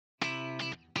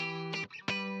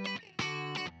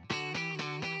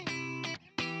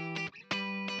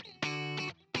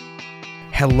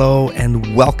Hello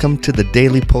and welcome to the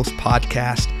Daily Post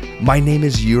Podcast. My name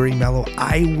is Yuri Mello.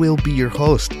 I will be your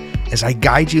host as I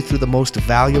guide you through the most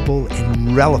valuable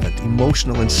and relevant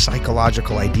emotional and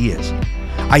psychological ideas.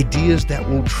 Ideas that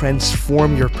will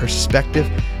transform your perspective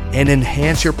and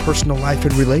enhance your personal life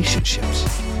and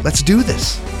relationships. Let's do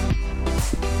this.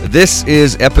 This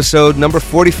is episode number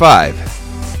 45.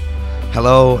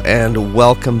 Hello and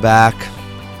welcome back.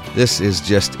 This is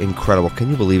just incredible. Can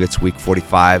you believe it's week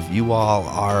 45? You all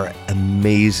are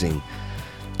amazing.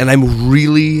 And I'm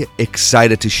really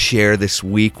excited to share this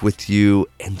week with you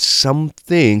and some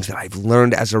things that I've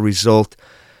learned as a result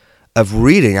of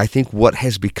reading, I think, what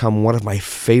has become one of my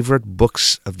favorite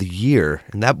books of the year.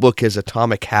 And that book is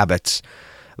Atomic Habits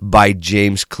by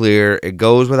James Clear. It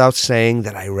goes without saying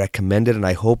that I recommend it, and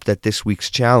I hope that this week's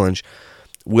challenge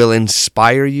will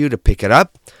inspire you to pick it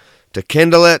up, to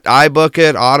Kindle it, iBook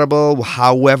it, Audible,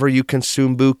 however you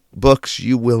consume books.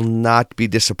 You will not be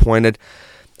disappointed.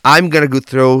 I'm going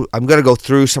to go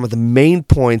through some of the main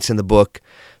points in the book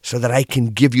so that I can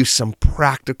give you some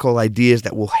practical ideas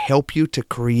that will help you to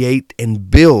create and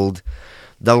build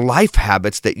the life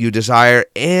habits that you desire,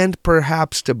 and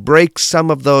perhaps to break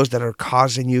some of those that are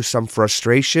causing you some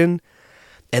frustration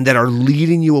and that are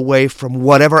leading you away from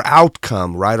whatever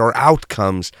outcome, right, or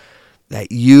outcomes that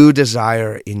you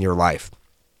desire in your life.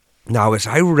 Now, as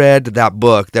I read that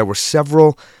book, there were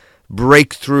several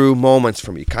breakthrough moments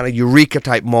for me, kind of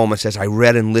eureka-type moments as I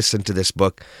read and listened to this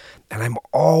book. And I'm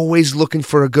always looking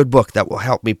for a good book that will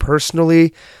help me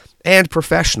personally and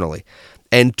professionally.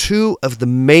 And two of the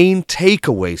main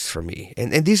takeaways for me,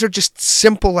 and these are just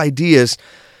simple ideas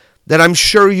that I'm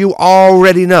sure you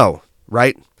already know,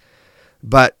 right?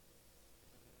 But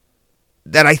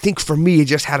that I think for me, it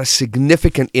just had a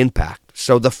significant impact.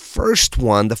 So the first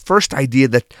idea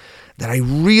that I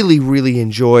really, really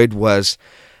enjoyed was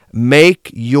make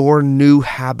your new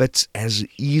habits as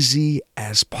easy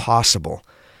as possible.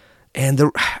 And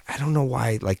I don't know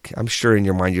why, I'm sure in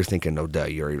your mind you're thinking, no duh,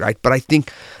 Yuri, right? But I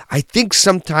think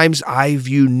sometimes I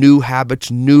view new habits,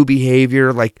 new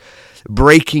behavior, like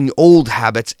breaking old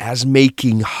habits as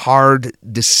making hard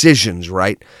decisions,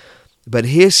 right? But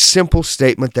his simple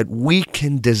statement that we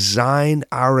can design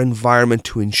our environment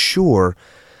to ensure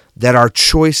that our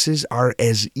choices are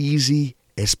as easy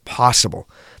as possible.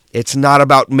 It's not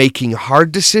about making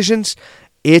hard decisions.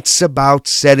 It's about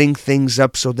setting things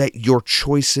up so that your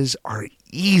choices are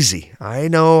easy. I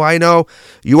know.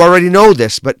 You already know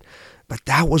this, but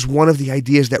that was one of the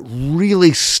ideas that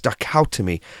really stuck out to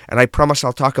me. And I promise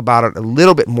I'll talk about it a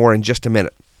little bit more in just a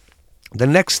minute. The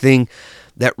next thing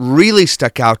that really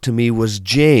stuck out to me was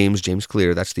James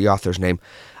Clear, that's the author's name,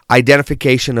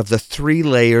 identification of the 3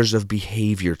 layers of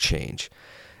behavior change.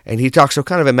 And he talks, so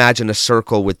kind of imagine a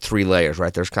circle with 3 layers,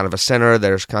 right? There's kind of a center,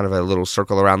 there's kind of a little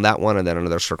circle around that one, and then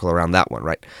another circle around that one,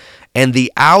 right? And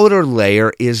the outer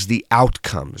layer is the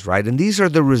outcomes, right? And these are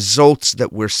the results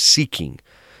that we're seeking,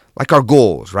 like our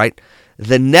goals, right?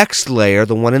 The next layer,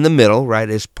 the one in the middle, right,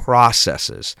 is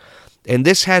processes. And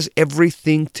this has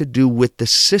everything to do with the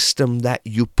system that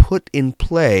you put in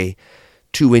play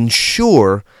to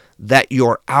ensure that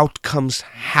your outcomes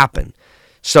happen.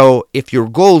 So if your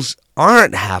goals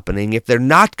aren't happening, if they're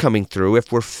not coming through,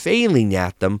 if we're failing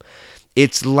at them,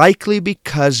 it's likely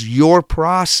because your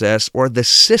process or the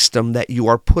system that you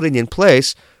are putting in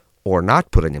place or not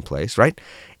putting in place, right,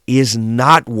 is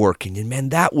not working. And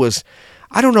man,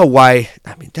 I don't know why,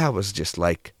 that was just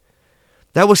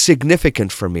that was significant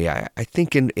for me. I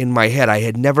think in my head, I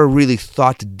had never really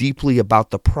thought deeply about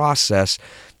the process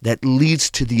that leads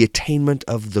to the attainment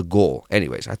of the goal.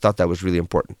 Anyways, I thought that was really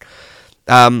important.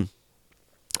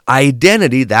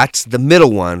 Identity, that's the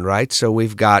middle one, right? So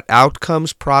we've got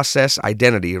outcomes, process,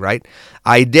 identity, right?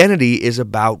 Identity is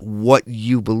about what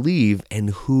you believe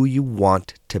and who you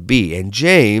want to be. And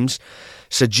James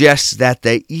suggests that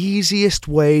the easiest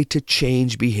way to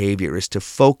change behavior is to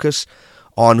focus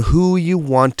on who you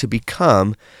want to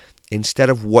become instead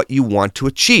of what you want to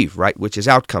achieve, right? Which is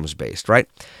outcomes-based, right?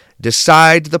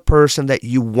 Decide the person that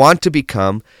you want to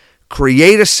become,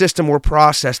 create a system or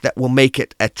process that will make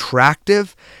it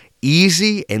attractive,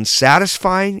 easy, and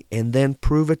satisfying, and then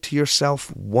prove it to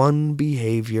yourself one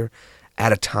behavior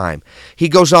at a time. He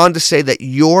goes on to say that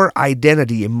your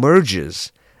identity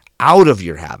emerges out of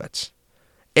your habits.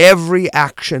 Every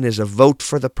action is a vote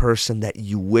for the person that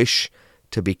you wish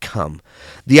to become.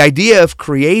 The idea of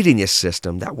creating a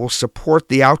system that will support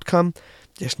the outcome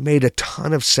just made a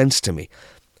ton of sense to me.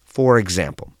 For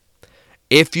example,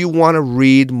 if you want to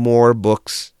read more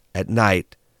books at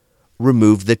night,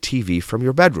 remove the TV from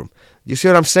your bedroom. You see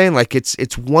what I'm saying? Like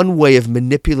it's one way of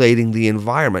manipulating the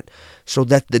environment so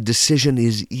that the decision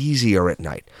is easier at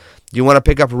night. You want to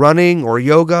pick up running or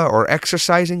yoga or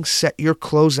exercising? Set your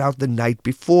clothes out the night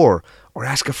before, or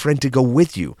ask a friend to go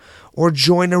with you, or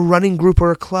join a running group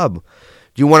or a club.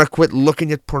 Do you want to quit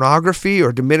looking at pornography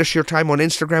or diminish your time on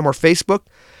Instagram or Facebook?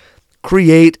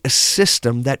 Create a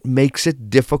system that makes it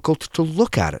difficult to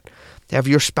look at it. Have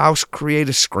your spouse create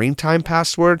a screen time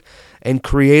password and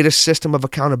create a system of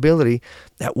accountability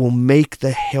that will make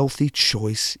the healthy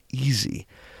choice easy.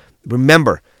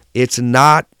 Remember, it's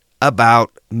not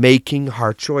about making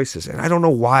hard choices. And I don't know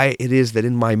why it is that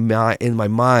in my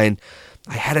mind,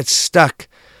 I had it stuck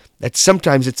that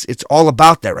sometimes it's all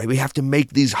about that, right? We have to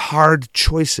make these hard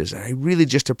choices. And I really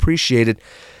just appreciated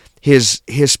his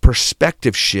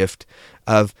perspective shift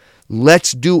of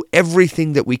let's do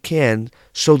everything that we can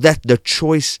so that the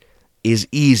choice is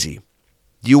easy.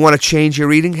 Do you want to change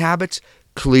your eating habits?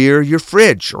 Clear your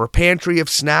fridge or pantry of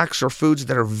snacks or foods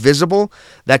that are visible,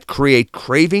 that create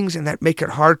cravings, and that make it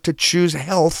hard to choose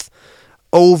health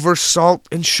over salt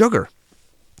and sugar.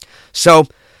 So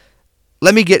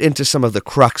let me get into some of the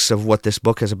crux of what this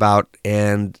book is about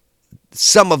and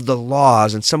some of the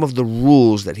laws and some of the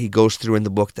rules that he goes through in the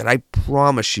book that I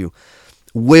promise you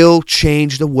will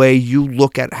change the way you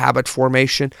look at habit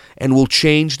formation and will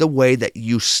change the way that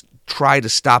you try to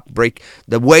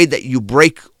the way that you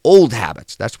break old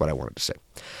habits. That's what I wanted to say.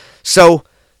 So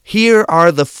here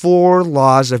are the 4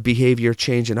 laws of behavior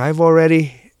change, and I've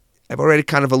already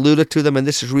kind of alluded to them, and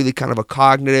this is really kind of a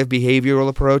cognitive behavioral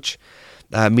approach,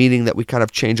 meaning that we kind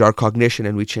of change our cognition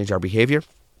and we change our behavior.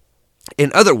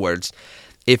 In other words,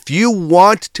 if you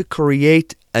want to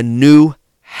create a new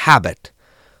habit,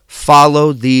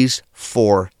 follow these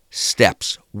 4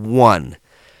 steps. 1,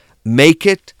 make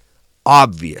it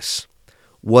obvious.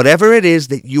 Whatever it is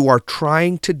that you are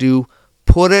trying to do,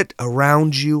 put it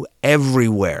around you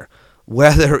everywhere.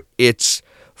 Whether it's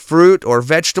fruit or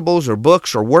vegetables or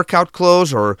books or workout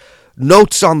clothes or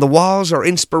notes on the walls or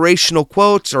inspirational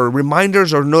quotes or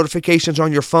reminders or notifications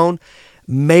on your phone,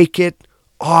 make it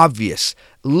obvious.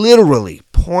 Literally,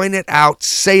 point it out,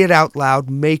 say it out loud,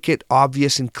 make it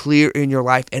obvious and clear in your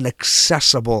life and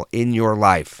accessible in your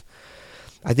life.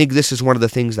 I think this is one of the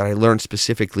things that I learned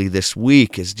specifically this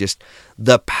week is just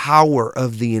the power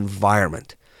of the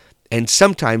environment. And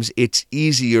sometimes it's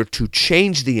easier to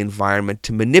change the environment,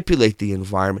 to manipulate the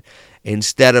environment,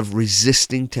 instead of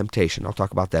resisting temptation. I'll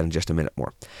talk about that in just a minute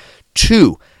more.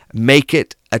 2, make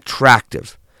it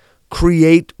attractive.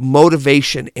 Create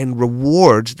motivation and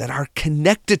rewards that are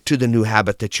connected to the new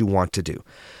habit that you want to do.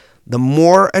 The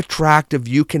more attractive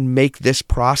you can make this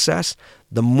process,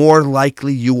 the more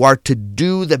likely you are to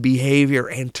do the behavior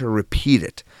and to repeat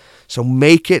it. So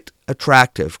make it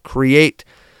attractive. Create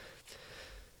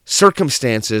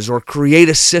circumstances or create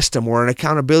a system or an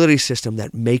accountability system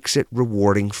that makes it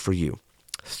rewarding for you.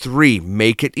 3,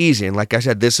 make it easy. And like I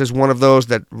said, this is one of those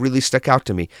that really stuck out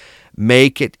to me.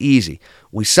 Make it easy.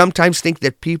 We sometimes think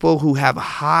that people who have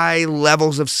high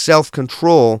levels of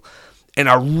self-control and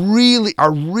are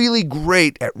really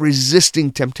great at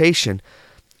resisting temptation.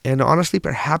 And honestly,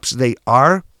 perhaps they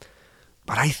are.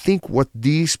 But I think what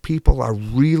these people are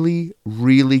really,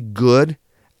 really good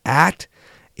at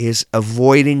is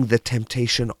avoiding the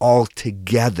temptation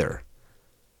altogether.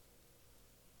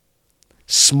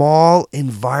 Small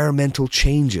environmental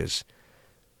changes.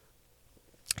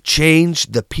 Change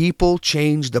the people,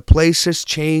 change the places,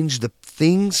 change the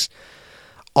things,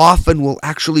 often will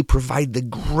actually provide the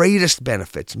greatest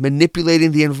benefits.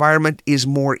 Manipulating the environment is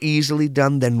more easily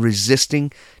done than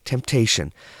resisting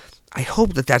temptation. I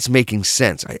hope that that's making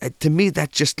sense. To me,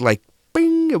 that just like,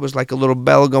 bing, it was like a little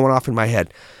bell going off in my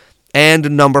head.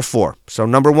 And number 4. So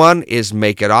number 1 is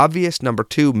make it obvious. Number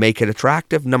 2, make it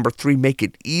attractive. Number 3, make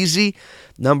it easy.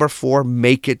 Number 4,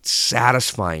 make it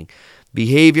satisfying.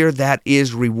 Behavior that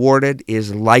is rewarded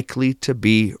is likely to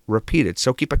be repeated.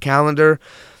 So keep a calendar,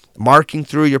 marking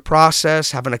through your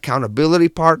process, have an accountability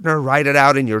partner, write it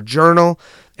out in your journal,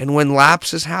 and when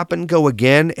lapses happen, go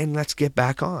again and let's get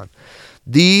back on.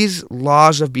 These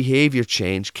laws of behavior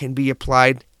change can be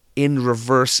applied in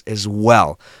reverse as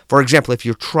well. For example, if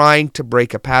you're trying to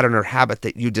break a pattern or habit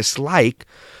that you dislike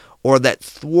or that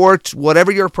thwarts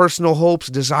whatever your personal hopes,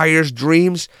 desires,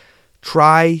 dreams,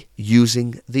 try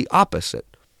using the opposite.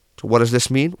 So what does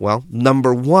this mean? Well,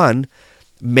 number 1,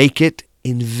 make it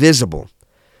invisible.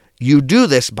 You do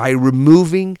this by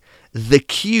removing the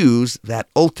cues that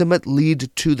ultimately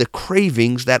lead to the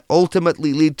cravings, that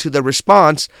ultimately lead to the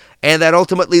response, and that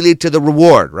ultimately lead to the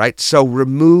reward, right? So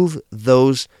remove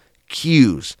those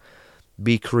cues.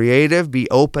 Be creative, be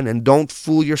open, and don't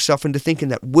fool yourself into thinking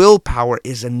that willpower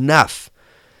is enough.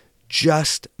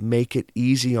 Just make it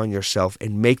easy on yourself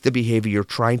and make the behavior you're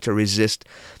trying to resist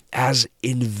as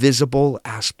invisible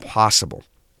as possible.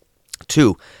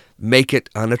 2, make it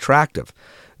unattractive.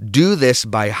 Do this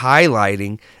by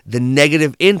highlighting the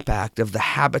negative impact of the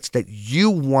habits that you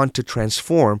want to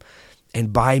transform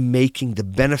and by making the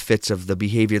benefits of the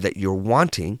behavior that you're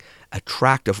wanting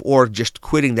attractive, or just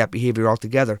quitting that behavior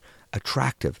altogether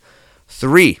attractive.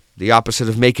 3, the opposite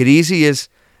of make it easy is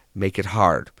make it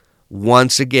hard.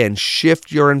 Once again,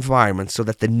 shift your environment so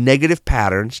that the negative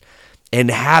patterns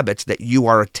and habits that you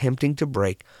are attempting to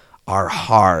break are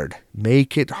hard.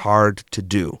 Make it hard to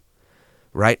do,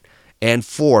 right? And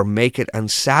 4, make it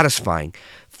unsatisfying.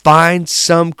 Find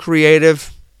some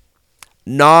creative,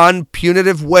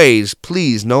 non-punitive ways,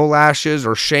 please, no lashes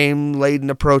or shame-laden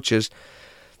approaches,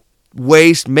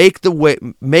 ways, make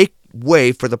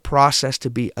way for the process to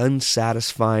be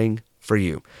unsatisfying for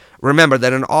you. Remember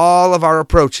that in all of our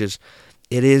approaches,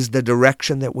 it is the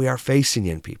direction that we are facing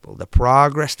in, people, the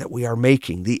progress that we are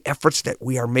making, the efforts that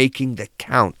we are making that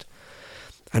count.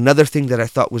 Another thing that I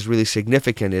thought was really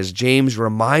significant is James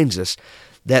reminds us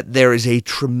that there is a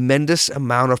tremendous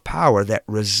amount of power that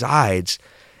resides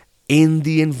in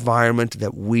the environment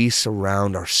that we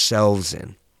surround ourselves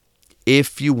in.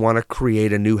 If you want to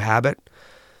create a new habit,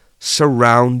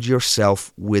 surround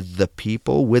yourself with the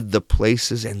people, with the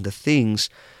places, and the things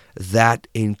that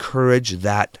encourage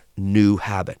that new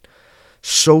habit.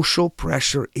 Social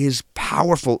pressure is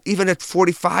powerful. Even at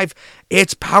 45,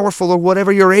 it's powerful, or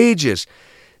whatever your age is.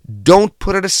 Don't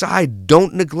put it aside.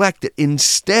 Don't neglect it.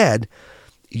 Instead,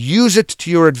 use it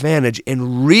to your advantage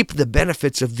and reap the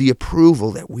benefits of the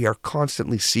approval that we are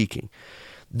constantly seeking.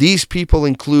 These people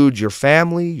include your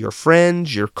family, your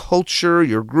friends, your culture,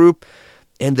 your group,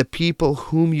 and the people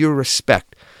whom you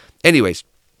respect. Anyways,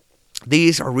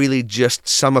 these are really just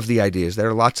some of the ideas. There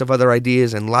are lots of other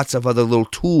ideas and lots of other little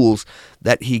tools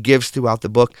that he gives throughout the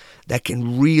book that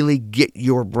can really get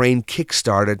your brain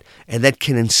kick-started and that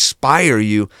can inspire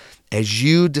you as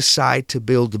you decide to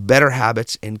build better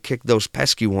habits and kick those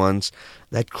pesky ones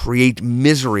that create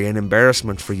misery and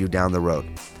embarrassment for you down the road.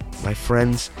 My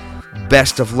friends,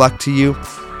 best of luck to you.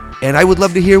 And I would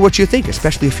love to hear what you think,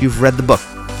 especially if you've read the book.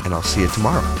 And I'll see you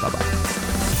tomorrow. Bye-bye.